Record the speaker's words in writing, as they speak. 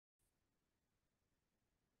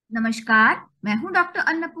नमस्कार। मैं हूं डॉक्टर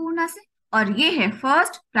अन्नपूर्णा से और ये है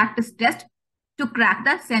first practice test to crack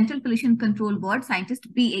the central pollution control board scientist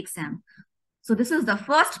B exam. So this is the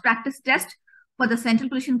first practice test for the Central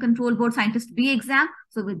Pollution Control Board Scientist B exam.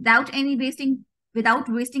 So without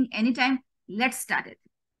wasting any time, let's start it.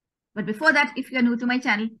 But before that, if you are new to my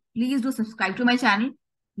channel, please do subscribe to my channel,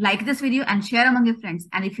 like this video and share among your friends.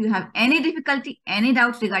 And if you have any difficulty, any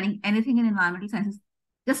doubts regarding anything in environmental sciences,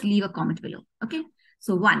 just leave a comment below. Okay.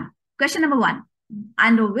 So question number one,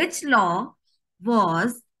 under which law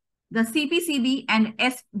was the CPCB and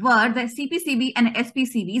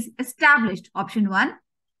SPCBs established? Option one,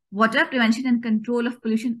 Water Prevention and Control of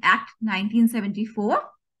Pollution Act 1974,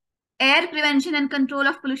 Air Prevention and Control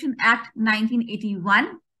of Pollution Act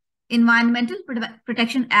 1981, Environmental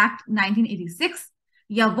Protection Act 1986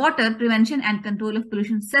 या water prevention and control of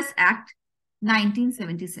pollution cess act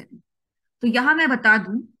 1977. तो यहां मैं बता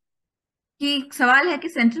दूं कि सवाल है कि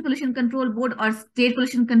सेंट्रल पोल्यूशन कंट्रोल बोर्ड और स्टेट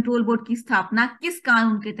पोल्यूशन कंट्रोल बोर्ड की स्थापना किस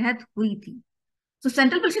कानून के तहत हुई थी. तो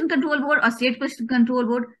सेंट्रल पोल्यूशन कंट्रोल बोर्ड और स्टेट पोल्यूशन कंट्रोल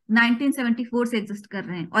बोर्ड 1974 से एग्जिस्ट कर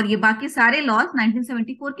रहे हैं और ये बाकी सारे लॉज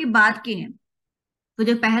 1974 के बाद के हैं. तो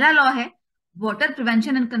जो पहला लॉ है water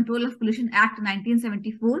prevention and control of pollution act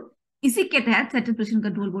 1974, इसी के तहत सेंट्रल पोल्यूशन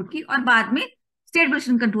कंट्रोल बोर्ड की और बाद में स्टेट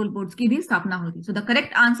पोल्यूशन कंट्रोल बोर्ड की भी स्थापना होगी. So the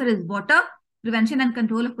correct answer is water prevention and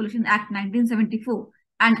control of pollution act 1974,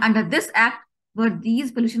 and under this act were these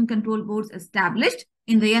pollution control boards established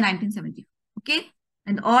in the year 1974. Okay,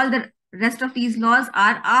 and all the rest of these laws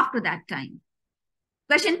are after that time.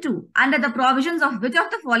 Question 2, under the provisions of which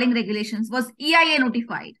of the following regulations was EIA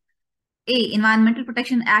notified? A, Environmental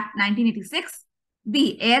Protection Act 1986, B,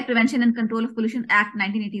 Air Prevention and Control of Pollution Act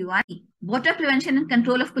 1981, C, Water Prevention and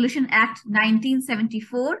Control of Pollution Act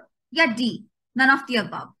 1974, या D, none of the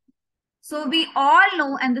above. So we all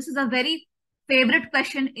know, and this is a very favorite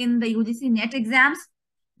question in the UGC NET exams,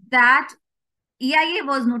 that EIA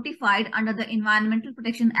was notified under the Environmental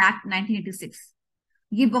Protection Act 1986.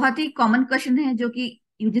 ये बहुत ही common question है जो कि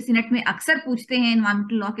UGC net में अक्सर पूछते हैं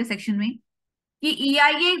environmental law के सेक्शन में कि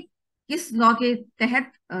EIA किस लॉ के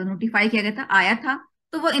तहत नोटिफाई किया गया था, आया था.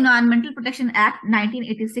 तो वो इन्वायरमेंटल प्रोटेक्शन एक्ट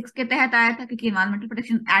 1986 के तहत आया था, क्योंकि इन्वायरमेंटल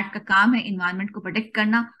प्रोटेक्शन एक्ट का काम है इन्वायरमेंट को प्रोटेक्ट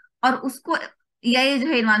करना. और उसको EIA जो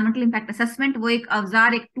है इन्वायरमेंटल इंपैक्ट असेसमेंट, वो एक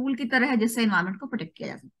औजार, एक टूल की तरह है जिससे इन्वायरमेंट को प्रोटेक्ट किया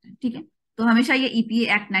जा सकता है. ठीक है, तो हमेशा ये EPA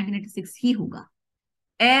एक्ट 1986 ही होगा.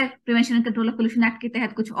 Air prevention and control of pollution act के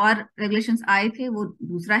तहत कुछ और रेगुलेशंस आए थे, वो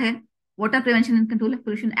दूसरा है. Water prevention and control of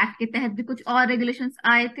pollution act के तहत भी कुछ और रेगुलेशंस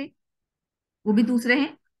आए थे, वो भी दूसरे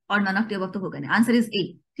हैं. और नन ऑफ द अबव तो होगा नहीं. Answer is a.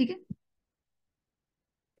 ठीक है.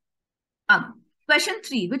 अब question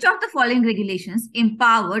 3, which of the following regulations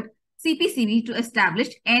empowered CPCB to establish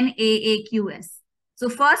NAAQS? So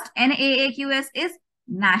first, NAAQS is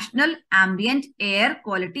National Ambient Air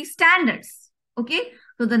Quality Standards. Okay,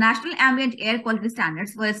 so the National Ambient Air Quality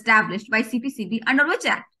Standards were established by CPCB under which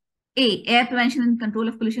act? A, Air Prevention and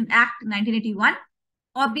Control of Pollution Act 1981,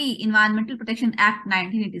 or B, Environmental Protection Act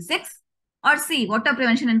 1986, or C, Water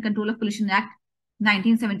Prevention and Control of Pollution Act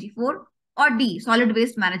 1974, or D, Solid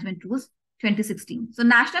Waste Management Rules 2016.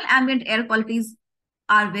 So national ambient air qualities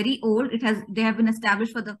are very old. They have been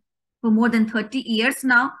established for more than 30 years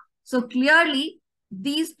now. So clearly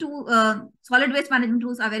these two solid waste management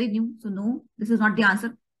rules are very new. So no, this is not the answer.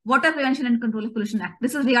 Water Prevention and Control of Pollution Act,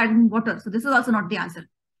 this is regarding water. So this is also not the answer.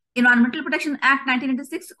 Environmental Protection Act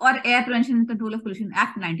 1986 or Air Prevention and Control of Pollution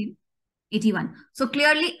Act 1981. So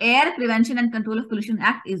clearly Air Prevention and Control of Pollution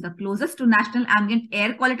Act is the closest to National Ambient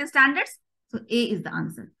Air Quality Standards. So A is the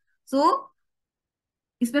answer. So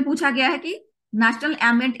इसमें पूछा गया है कि national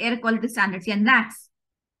ambient air quality standards या next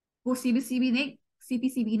को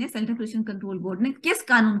CPCB ने central pollution control board ने किस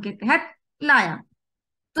कानून के तहत लाया.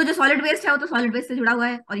 तो जो सॉलिड वेस्ट है वो तो सॉलिड वेस्ट से जुड़ा हुआ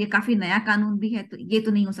है और ये काफी नया कानून भी है, तो ये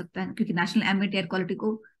तो नहीं हो सकता है क्योंकि नेशनल एम्बिएंट एयर क्वालिटी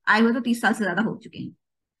को आए हुए तो 30 साल से ज्यादा हो चुके हैं.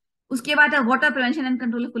 उसके बाद है water prevention and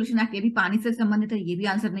control of pollution act, ये भी पानी से संबंधित है, ये भी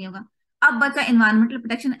आंसर नहीं होगा. अब बचा एनवायरमेंटल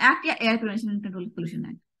प्रोटेक्शन एक्ट या air prevention and control of pollution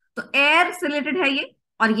act. तो एयर से रिलेटेड है ये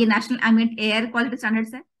और ये national ambient air quality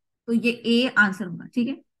standards है, तो ये ए आंसर होगा. ठीक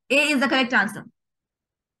है, ए is the correct answer.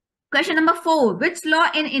 Question number 4, which law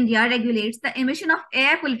in India regulates the emission of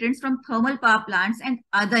air pollutants from thermal power plants and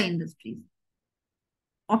other industries?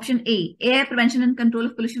 Option A, Air Prevention and Control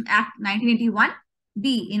of Pollution Act 1981,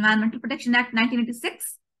 B, Environmental Protection Act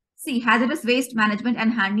 1986, C, Hazardous Waste Management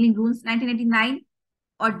and Handling Rules 1989,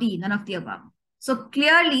 or D, none of the above. So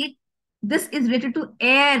clearly this is related to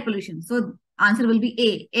air pollution. So answer will be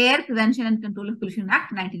A, Air Prevention and Control of Pollution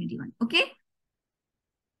Act 1981. Okay,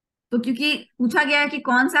 तो क्योंकि पूछा गया है कि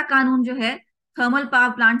कौन सा कानून जो है थर्मल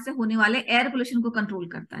पावर प्लांट से होने वाले एयर पोल्यूशन को कंट्रोल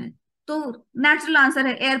करता है, तो नेचुरल आंसर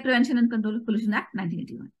है air prevention and control of pollution act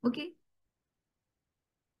 1981। Okay,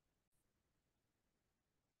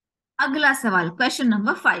 अगला सवाल, question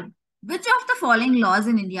number 5। Which of the following laws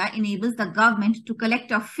in India enables the government to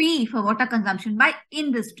collect a fee for water consumption by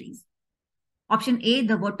industries? Option A,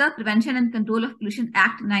 the Water Prevention and Control of Pollution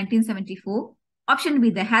Act 1974. Option B,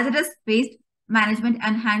 the Hazardous Waste Management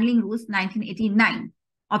and Handling Rules 1989.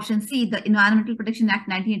 Option C, the Environmental Protection Act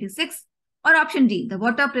 1986. Or option D, the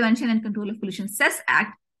Water Prevention and Control of Pollution Cess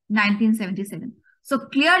Act 1977. So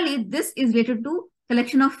clearly this is related to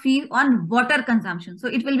collection of fee on water consumption. So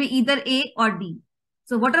it will be either A or D.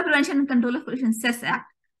 So Water Prevention and Control of Pollution Cess Act.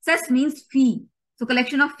 Cess means fee. So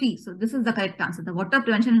collection of fee. So this is the correct answer. The Water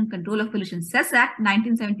Prevention and Control of Pollution Cess Act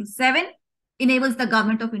 1977 enables the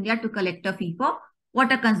government of India to collect a fee for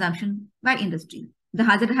water consumption by industry. The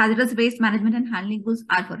hazardous waste management and handling rules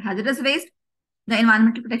are for hazardous waste. The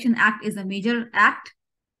Environmental Protection Act is a major act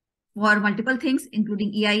for multiple things,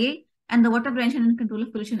 including EIA. And the Water Prevention and Control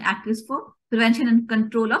of Pollution Act is for prevention and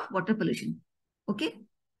control of water pollution. Okay,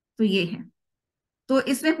 तो ये है। तो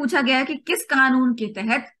इसमें पूछा गया है कि किस कानून के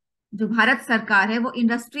तहत जो भारत सरकार है वो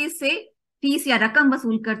इंडस्ट्रीज से फीस या रकम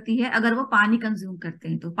वसूल करती है अगर वो पानी कंज्यूम करते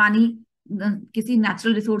हैं। तो पानी किसी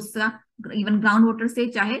नेचुरल रिसोर्स का, इवन ग्राउंड वाटर से,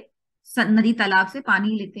 चाहे नदी तालाब से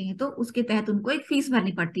पानी लेते हैं, तो उसके तहत उनको एक फीस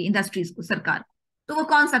भरनी पड़ती है इंडस्ट्रीज को, सरकार को। तो वो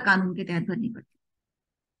कौन सा कानून के तहत भरनी पड़ती है?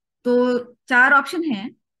 तो 4 ऑप्शन है।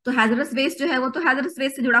 तो हैजरस वेस्ट जो है वो तो हैजरस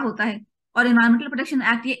वेस्ट से जुड़ा होता है, और एनवायरमेंटल प्रोटेक्शन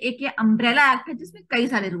एक्ट ये एक अम्ब्रेला एक्ट है जिसमें कई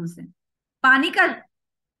सारे रूल्स हैं। पानी का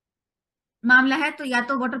मामला है तो या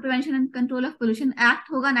तो water prevention and control of pollution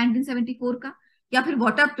act होगा 1974 का, या फिर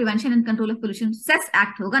water prevention and control of pollution cess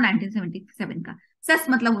act होगा 1977 का। सेस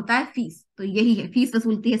मतलब होता है फीस, तो यही है, फीस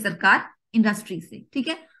वसूलती है सरकार इंडस्ट्री से। ठीक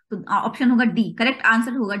है, तो ऑप्शन होगा डी, करेक्ट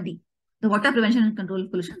आंसर होगा D. The water prevention and control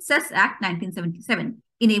of pollution cess act 1977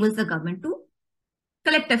 enables the government to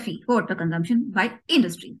collect a fee for water consumption by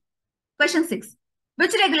industry. Question 6.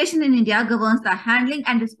 Which regulation in India governs the handling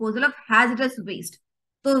and disposal of hazardous waste?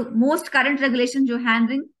 तो most current regulation जो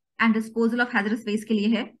handling and disposal of हैजरस waste के लिए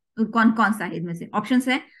है, तो कौन कौन सा है इनमें से? ऑप्शंस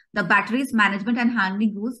है the batteries management and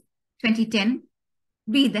handling rules 2010,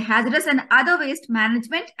 be the हैजरस and other waste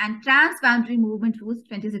management and trans boundary movement rules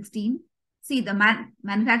 2016, see the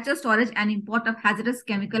manufacture storage and import of हैजरस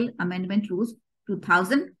chemical amendment rules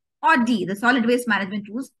 2000, or D, the solid waste management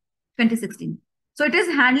rules 2016. So it is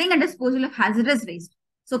handling and disposal of hazardous waste.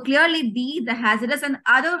 So clearly B, the hazardous and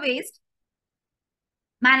other waste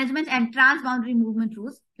management and transboundary movement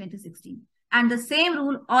rules 2016. And the same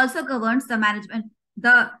rule also governs the management,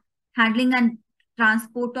 the handling and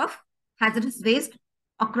transport of hazardous waste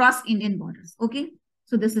across Indian borders. Okay,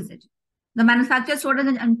 so this is it. The manufacture,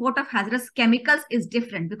 storage and import of hazardous chemicals is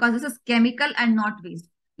different because this is chemical and not waste.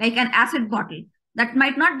 Like an acid bottle, that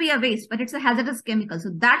might not be a waste, but it's a hazardous chemical. So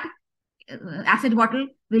that acid bottle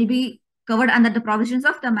will be covered under the provisions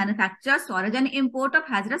of the manufacture, storage and import of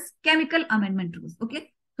hazardous chemical amendment rules. Okay,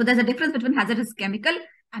 so there's a difference between hazardous chemical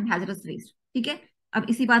and hazardous waste. ठीक है, अब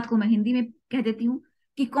इसी बात को मैं हिंदी में कह देती हूँ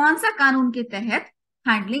कि कौन सा कानून के तहत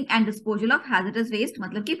handling and disposal of हैजरस waste,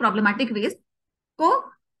 मतलब कि प्रॉब्लमेटिक वेस्ट को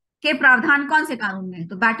के प्रावधान कौन से कानून में है?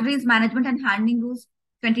 तो batteries management and handling rules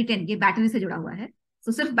 2010, ये बैटरी से जुड़ा हुआ है,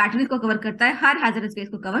 तो सिर्फ बैटरीज को कवर करता है, हर हैजरस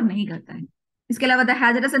वेस्ट को कवर नहीं करता है। इसके अलावा the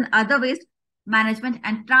हैजरस and other waste management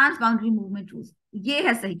and trans boundary movement rules, ये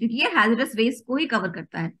है सही, क्योंकि ये हैजरस वेस्ट को ही कवर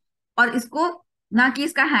करता है, और इसको ना कि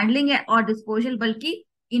इसका हैंडलिंग है और डिस्पोजल, बल्कि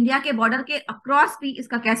इंडिया के बॉर्डर के अक्रॉस भी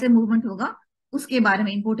इसका कैसे मूवमेंट होगा उसके बारे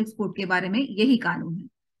में, इंपोर्ट एक्सपोर्ट के बारे में यही कानून है।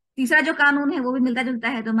 तीसरा जो कानून है वो भी मिलता जुलता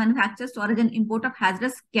है, the manufacture, storage and import of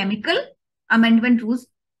हैजरस chemical amendment rules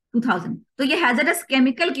 2000। तो ये हैजरस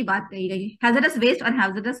केमिकल की बात कही गई है, हैजरस वेस्ट और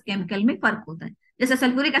हैजरस केमिकल में फर्क होता है। जैसे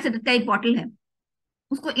सल्फ्यूरिक एसिड का एक बॉटल है,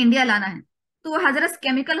 उसको इंडिया लाना है, तो वो हैजरस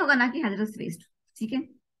केमिकल होगा ना कि हैजरस वेस्ट। ठीक है,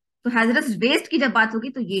 तो हैजरस वेस्ट की जब बात होगी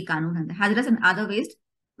तो ये कानून है, हैजरस and other waste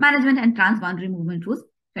management and trans boundary movement rules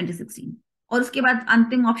 2016। और उसके बाद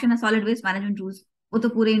अंतिम ऑप्शन है सॉलिड वेस्ट मैनेजमेंट रूल्स। वो तो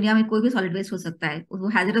पूरे इंडिया में कोई भी सॉलिड वेस्ट हो सकता है, वो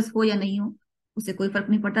हैजरस हो या नहीं हो उससे कोई फर्क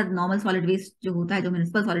नहीं पड़ता। नॉर्मल सॉलिड वेस्ट जो होता है, जो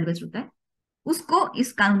म्युनिसिपल सॉलिड वेस्ट होता है, उसको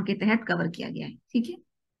इस कानून के तहत कवर किया गया है। ठीक है,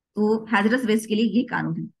 तो हैजरस वेस्ट के लिए ये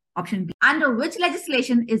कानून है, option B. Under which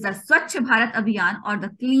legislation is the स्वच्छ भारत अभियान और the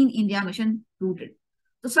clean India mission rooted?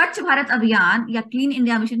 तो स्वच्छ भारत अभियान या क्लीन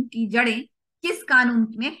इंडिया मिशन की जड़ें किस कानून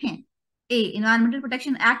में हैं? ए, एनवायरमेंटल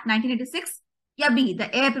प्रोटेक्शन एक्ट 1986, या B, the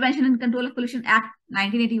air prevention and control of pollution act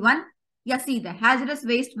 1981, या सी, the हैजरस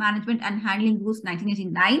waste management and handling rules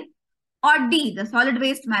 1989, और D, the solid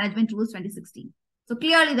waste management rules 2016। So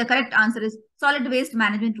clearly the correct answer is solid waste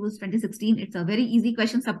management rules 2016. It's a very easy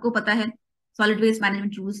question, सबको पता है solid waste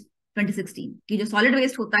management rules 2016 कि जो solid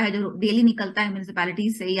waste होता है, जो daily निकलता है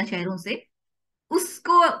म्यूनिसिपैलिटीज से या शहरों से,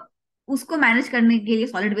 उसको उसको मैनेज करने के लिए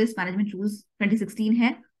सॉलिड वेस्ट मैनेजमेंट रूल्स 2016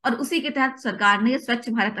 है, और उसी के तहत सरकार ने स्वच्छ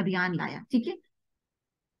भारत अभियान लाया। ठीक है।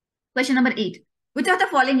 Question number 8. Which of the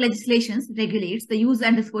following legislations regulates the use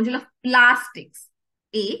and disposal of plastics?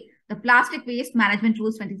 A. The Plastic Waste Management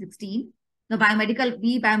Rules 2016. The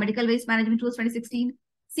Biomedical Waste Management Rules 2016.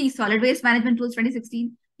 C. Solid Waste Management Rules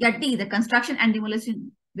 2016. या D. The Construction and Demolition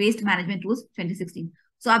Waste Management Rules 2016.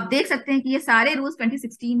 So आप देख सकते हैं कि ये सारे rules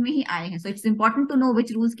 2016 में ही आए हैं. So it's important to know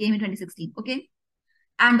which rules came in 2016. Okay.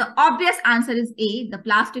 And the obvious answer is A. The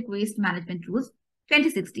Plastic Waste Management Rules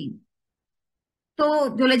 2016. तो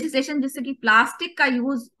जो लेजिस्लेशन जिससे कि प्लास्टिक का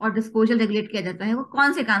यूज और डिस्पोजल रेगुलेट किया जाता है वो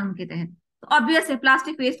कौन से कानून के तहत? तो ऑब्वियस है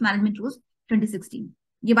प्लास्टिक वेस्ट मैनेजमेंट रूल्स 2016.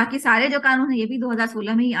 ये बाकी सारे जो कानून है ये भी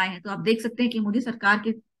 2016 में ही आए हैं. तो आप देख सकते हैं कि मोदी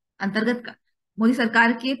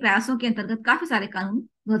सरकार के प्रयासों के अंतर्गत काफी सारे कानून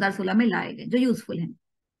 2016 में लाए गए जो यूजफुल हैं.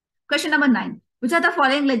 Question number 9. Which are the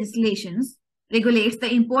following legislations regulates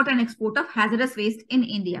the import and export of hazardous waste in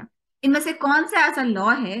India? इनमें से कौन सा ऐसा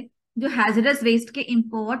लॉ है जो हैजरस वेस्ट के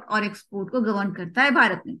इंपोर्ट और एक्सपोर्ट को गवर्न करता है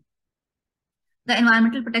भारत में? The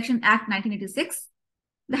environmental protection act 1986,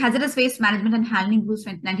 the हैजरस waste management and handling rules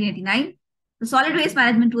 1989, the solid waste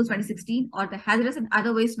management rules 2016 और the हैजरस and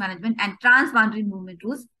other waste management and trans boundary movement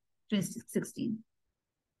rules 2016.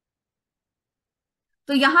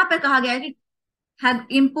 तो यहां पर कहा गया है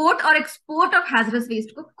कि इंपोर्ट और एक्सपोर्ट ऑफ हैजरस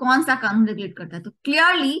वेस्ट को कौन सा कानून रेगुलेट करता है? तो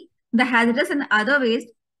clearly the हैजरस and other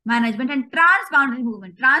waste management and transboundary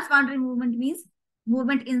movement. Transboundary movement means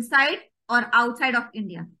movement inside or outside of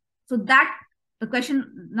India. So that the question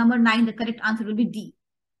number 9, the correct answer will be D.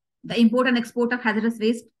 The import and export of hazardous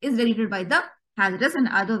waste is regulated by the Hazardous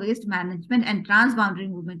and Other Waste Management and Transboundary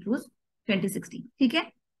Movement Rules 2016. ठीक है.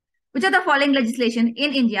 Which of the following legislation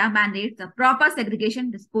in India mandates the proper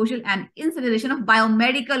segregation, disposal and incineration of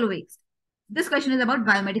biomedical waste? This question is about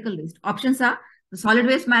biomedical waste. Options are the Solid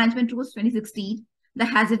Waste Management Rules 2016, the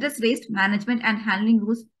Hazardous Waste Management and Handling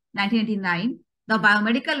Rules 1989, the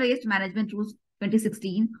Biomedical Waste Management Rules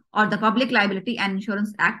 2016, or the Public Liability and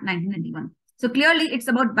Insurance Act 1991. So clearly it's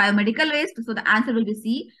about biomedical waste. So the answer will be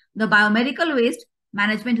C, the Biomedical Waste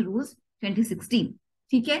Management Rules 2016.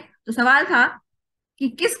 ठीक है. तो सवाल था कि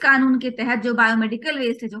किस कानून के तहत जो बायोमेडिकल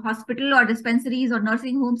वेस्ट है, जो हॉस्पिटल और डिस्पेंसरीज और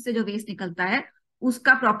नर्सिंग होम्स से जो वेस्ट निकलता है,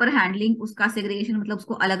 उसका प्रॉपर हैंडलिंग, उसका सेग्रीगेशन मतलब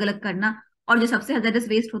उसको अलग अलग करना, और जो सबसे हैजरस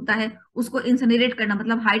वेस्ट होता है उसको इंसिनरेट करना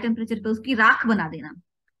मतलब हाई टेम्परेचर पे उसकी राख बना देना,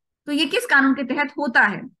 तो ये किस कानून के तहत होता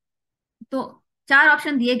है? तो 4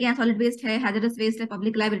 ऑप्शन दिए गए हैं. सॉलिड वेस्ट है, हैजरस वेस्ट है,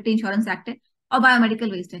 पब्लिक लायबिलिटी इंश्योरेंस एक्ट है और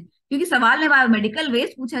बायोमेडिकल वेस्ट है. क्योंकि सवाल में बायोमेडिकल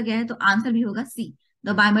वेस्ट पूछा गया है तो आंसर भी होगा सी,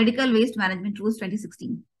 the biomedical waste management rules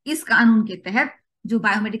 2016. इस कानून के तहत जो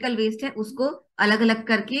बायोमेडिकल वेस्ट है उसको अलग अलग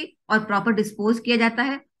करके और प्रॉपर डिस्पोज किया जाता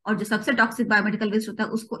है, और जो सबसे टॉक्सिक बायोमेडिकल वेस्ट होता है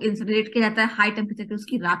उसको इंसिनरेट किया जाता है, हाई टेम्परेचर पे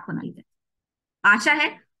उसकी राख बना ली जाती है. आशा है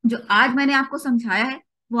जो आज मैंने आपको समझाया है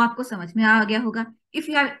वो आपको समझ में आ गया होगा. If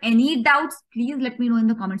you have any doubts please let me know in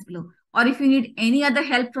the comments below, और if you need any other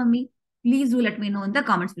help from me please do let me know in the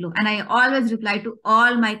comments below, and I always reply to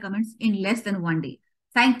all my comments in less than 1 day.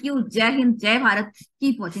 Thank you. जय हिंद, जय Bharat.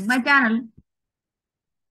 Keep watching my channel.